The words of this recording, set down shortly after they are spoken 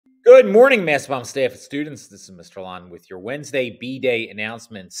Good morning, Mass Bomb staff and students. This is Mr. Lon with your Wednesday B-Day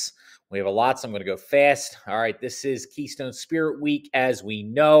announcements. We have a lot, so I'm going to go fast. All right, this is Keystone Spirit Week. As we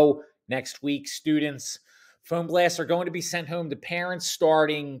know, next week, students' phone blasts are going to be sent home to parents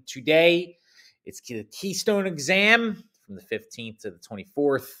starting today. It's the Keystone exam from the 15th to the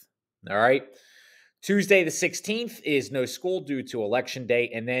 24th. All right. Tuesday, the 16th, is no school due to Election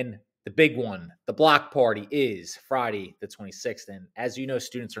Day, and then the big one, the block party, is Friday, the 26th. And as you know,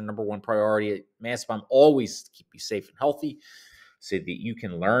 students are number one priority at Mass Bomb, always to keep you safe and healthy so that you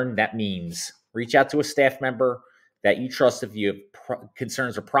can learn. That means reach out to a staff member that you trust. If you have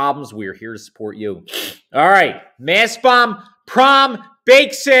concerns or problems, we are here to support you. All right, Mass Bomb Prom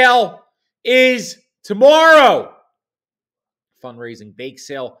Bake Sale is tomorrow. Fundraising bake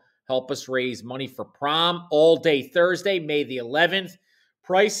sale. Help us raise money for prom all day Thursday, May the 11th.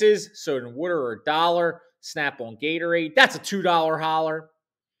 Prices, soda and water are $1. Snap-on Gatorade, that's a $2 holler.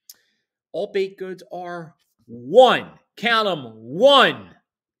 All baked goods are count them, $1.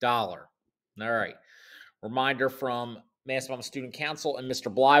 All right. Reminder from Mass Bomb Student Council and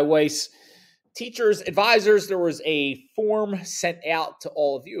Mr. Bleiweiss. Teachers, advisors, there was a form sent out to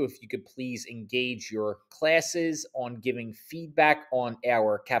all of you. If you could please engage your classes on giving feedback on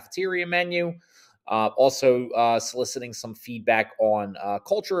our cafeteria menu. Also soliciting some feedback on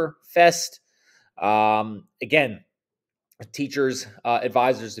Culture Fest. Again, teachers,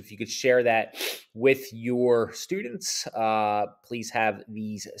 advisors, if you could share that with your students, please have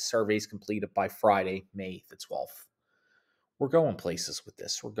these surveys completed by Friday, May the 12th. We're going places with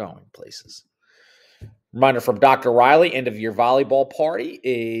this. We're going places. Reminder from Dr. Riley, end of year volleyball party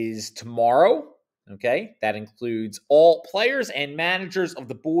is tomorrow. Okay, that includes all players and managers of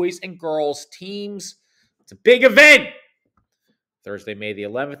the boys and girls teams. It's a big event. Thursday, May the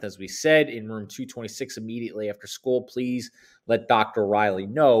 11th, as we said, in room 226 immediately after school. Please let Dr. Riley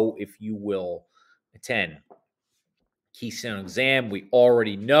know if you will attend. Keystone exam, we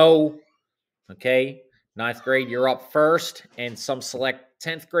already know. Okay, 9th grade, you're up first, and some select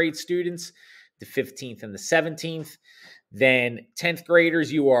 10th grade students, the 15th and the 17th. Then 10th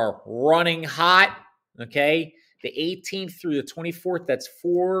graders, you are running hot, okay? The 18th through the 24th, that's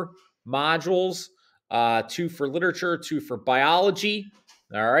 4 modules, 2 for literature, 2 for biology,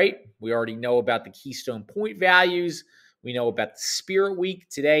 all right? We already know about the Keystone point values. We know about the Spirit Week.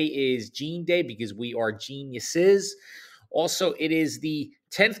 Today is Gene Day because we are geniuses. Also, it is the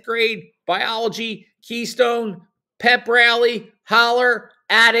 10th grade biology Keystone pep rally. Holler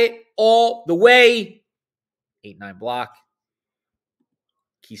at it all the way. 8-9 block,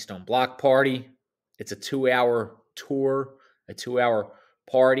 Keystone Block Party. It's a 2-hour tour, a 2-hour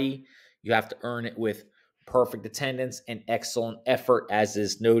party. You have to earn it with perfect attendance and excellent effort, as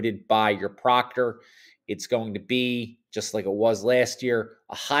is noted by your proctor. It's going to be, just like it was last year,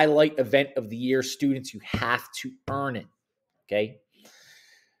 a highlight event of the year. Students, you have to earn it, okay?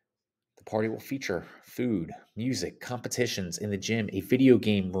 The party will feature food, music, competitions in the gym, a video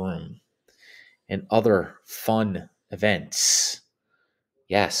game room, and other fun events.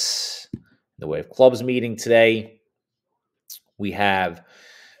 Yes. The Way of Clubs meeting today. We have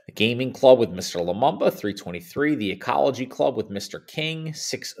the Gaming Club with Mr. Lumumba, 323. The Ecology Club with Mr. King,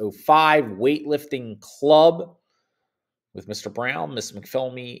 605. Weightlifting Club with Mr. Brown, Miss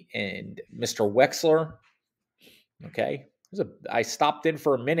McPhilmy, and Mr. Wexler. Okay. I stopped in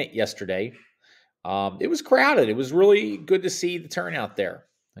for a minute yesterday. It was crowded. It was really good to see the turnout there.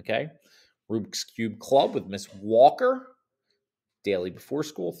 Okay. Rubik's Cube Club with Miss Walker. Daily before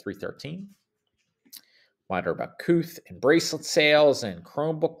school, 313. Reminder about Kooth and bracelet sales and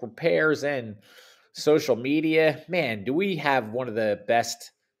Chromebook repairs and social media. Man, do we have one of the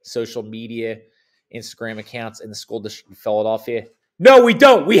best social media Instagram accounts in the school district of Philadelphia? No, we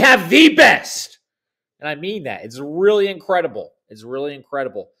don't. We have the best. And I mean that. It's really incredible. It's really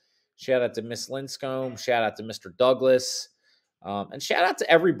incredible. Shout out to Miss Linscomb. Shout out to Mr. Douglas. And shout out to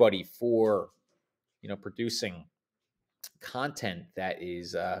everybody for, producing content that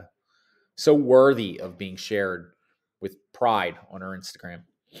is so worthy of being shared with pride on our Instagram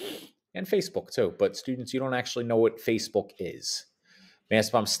and Facebook too. But students, you don't actually know what Facebook is. Mass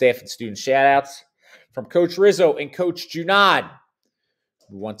Bomb staff and student shout outs from Coach Rizzo and Coach Junod.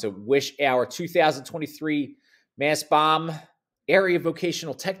 We want to wish our 2023 Mass Bomb Area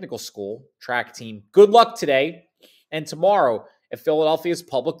Vocational Technical School track team good luck today and tomorrow at Philadelphia's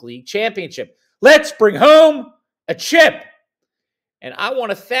Public League Championship. Let's bring home a chip. And I want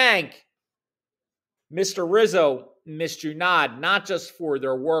to thank Mr. Rizzo, Miss Junod, not just for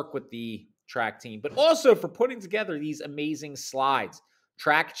their work with the track team, but also for putting together these amazing slides.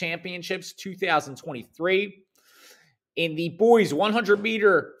 Track Championships 2023. In the boys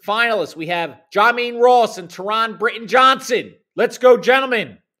 100-meter finalists, we have Jameen Ross and Teron Britton-Johnson. Let's go,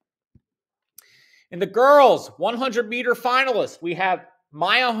 gentlemen. In the girls 100-meter finalists, we have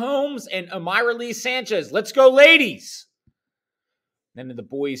Maya Holmes and Amira Lee Sanchez. Let's go, ladies. Then in the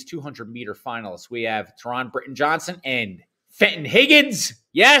boys 200-meter finalists, we have Teron Britton-Johnson and Fenton Higgins.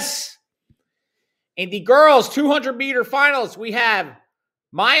 Yes. In the girls 200-meter finalists, we have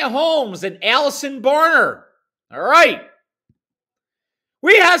Maya Holmes and Allison Barner. All right.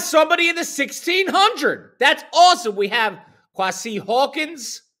 We have somebody in the 1600. That's awesome. We have Kwasi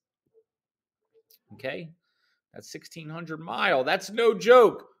Hawkins. Okay. That's 1600 mile. That's no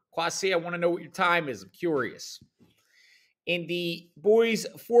joke. Kwasi, I want to know what your time is. I'm curious. In the boys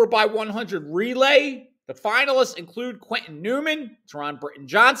 4x100 relay, the finalists include Quentin Newman, Teron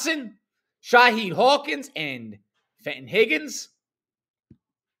Britton-Johnson, Shahid Hawkins, and Fenton Higgins.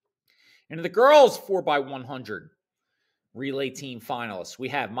 And in the girls 4x100 relay team finalists, we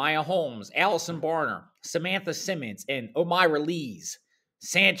have Maya Holmes, Allison Barner, Samantha Simmons, and Amira Lee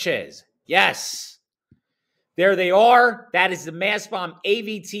Sanchez. Yes. There they are. That is the Mastbomb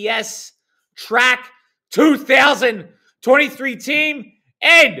AVTS Track 2023 team.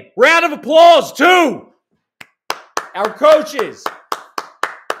 And round of applause to our coaches.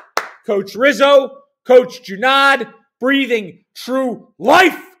 Coach Rizzo, Coach Junad, breathing true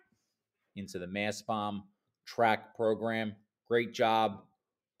life into the Mastbomb track program. Great job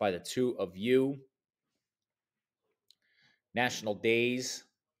by the two of you. National days.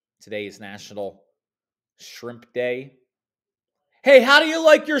 Today is National Shrimp Day. Hey, how do you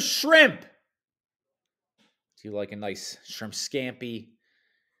like your shrimp? Do you like a nice shrimp scampi?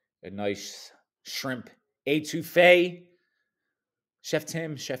 A nice shrimp etouffee? Chef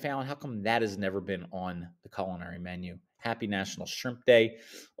Tim, Chef Allen, how come that has never been on the culinary menu? Happy National Shrimp Day.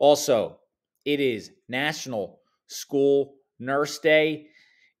 Also, it is National School Nurse Day.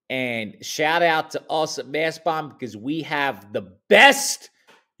 And shout out to us at Mastbomb because we have the best.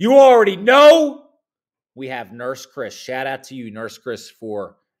 You already know. We have Nurse Chris. Shout out to you, Nurse Chris,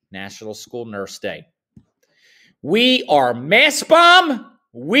 for National School Nurse Day. We are Mastbomb.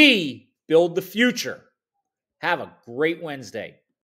 We build the future. Have a great Wednesday.